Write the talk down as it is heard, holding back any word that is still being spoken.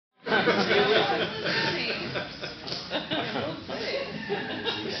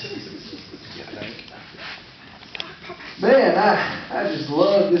Man, I just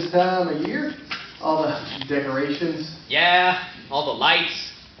love this time of year. All the decorations. Yeah, all the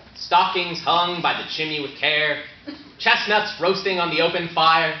lights, stockings hung by the chimney with care, chestnuts roasting on the open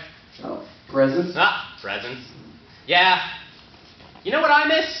fire. Oh, presents. Ah, presents. Yeah. You know what I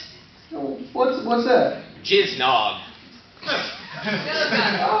miss? Oh, what's that? Jizznog.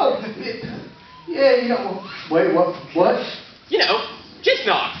 Oh, yeah, you know. Wait, what? You know,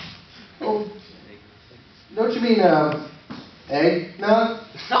 Jizznog. Oh, don't you mean eggnog?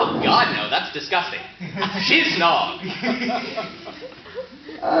 Oh God, no, that's disgusting. Jizznog.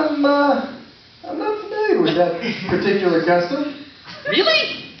 I'm not familiar with that particular custom.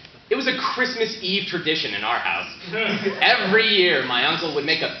 Really? It was a Christmas Eve tradition in our house. Every year, my uncle would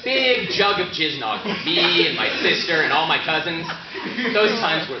make a big jug of Jizznog for me and my sister and all my cousins. Those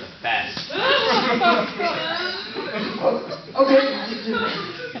times were the best. Okay,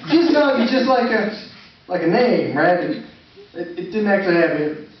 Jizznog is just like a name, right? It didn't actually have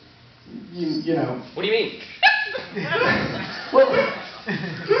it, you know. What do you mean? Well,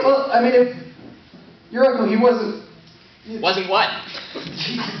 I mean, if your uncle, he wasn't... Wasn't what?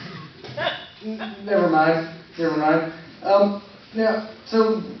 Never mind. Now,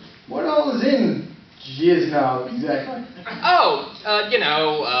 so what all is in Jizznog exactly? Oh,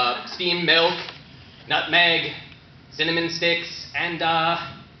 steamed milk, nutmeg, cinnamon sticks, and,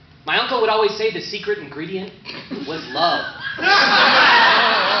 my uncle would always say the secret ingredient was love.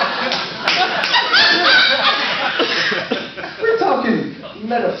 We're talking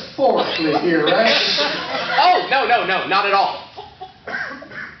metaphorically here, right? Oh, no, not at all.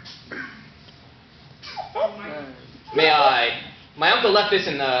 May I? My uncle left this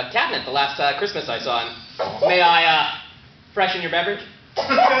in the cabinet the last Christmas I saw him. May I, freshen your beverage?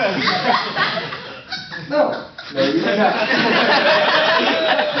 No, you may not.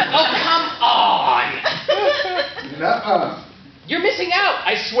 Oh, come on! Nuh-uh. You're missing out,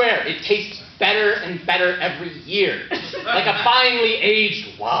 I swear. It tastes better and better every year. Like a finely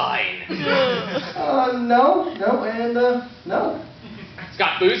aged wine. No. It's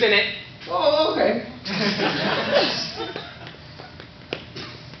got booze in it. Oh, okay.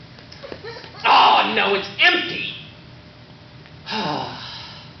 Oh, no, it's empty.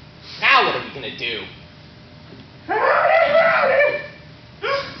 Now what are we gonna do? Howdy.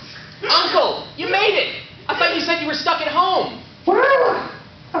 Uncle, you made it. I thought you said you were stuck at home. Well,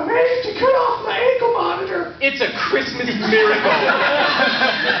 I managed to cut off my ankle monitor. It's a Christmas miracle.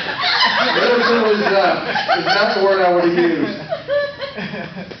 Miracle is not the word I would have used.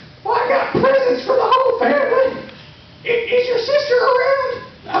 Well, I got presents for the whole family. Is your sister around?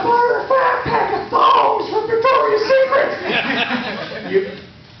 I bought her a 5-pack of thongs from Victoria's Secret.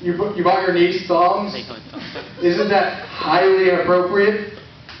 You bought your niece thongs? Isn't that highly inappropriate?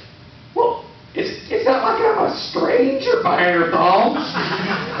 Well, it's not like I'm a stranger buying her thongs.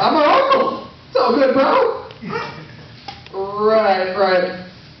 I'm her uncle. It's all good, bro. Right.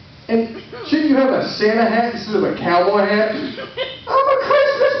 And shouldn't you have a Santa hat instead of a cowboy hat? I'm a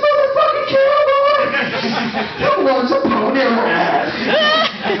Christmas motherfucking cowboy! Once upon a ride.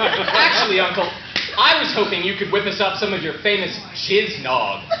 Actually, Uncle, I was hoping you could whip us up some of your famous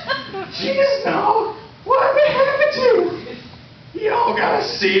Jizznog. Jizznog? Well, I'd be happy to. Y'all got a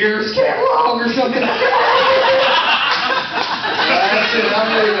Sears catalog or something? That's it,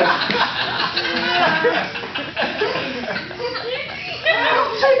 I'm leaving.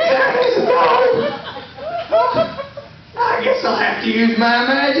 I'll take that as a no. I guess I'll have to use my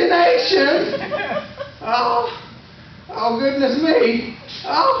imagination. Oh, goodness me.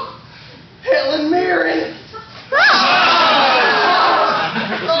 Oh, Helen Mirren.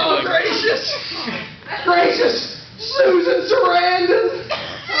 Oh, gracious. Susan Sarandon.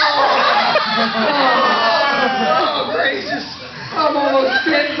 Oh, gracious. I'm almost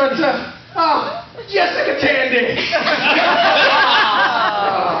fit, but, Jessica Tandy.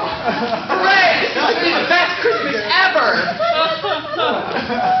 Hooray! This will be the best Christmas ever!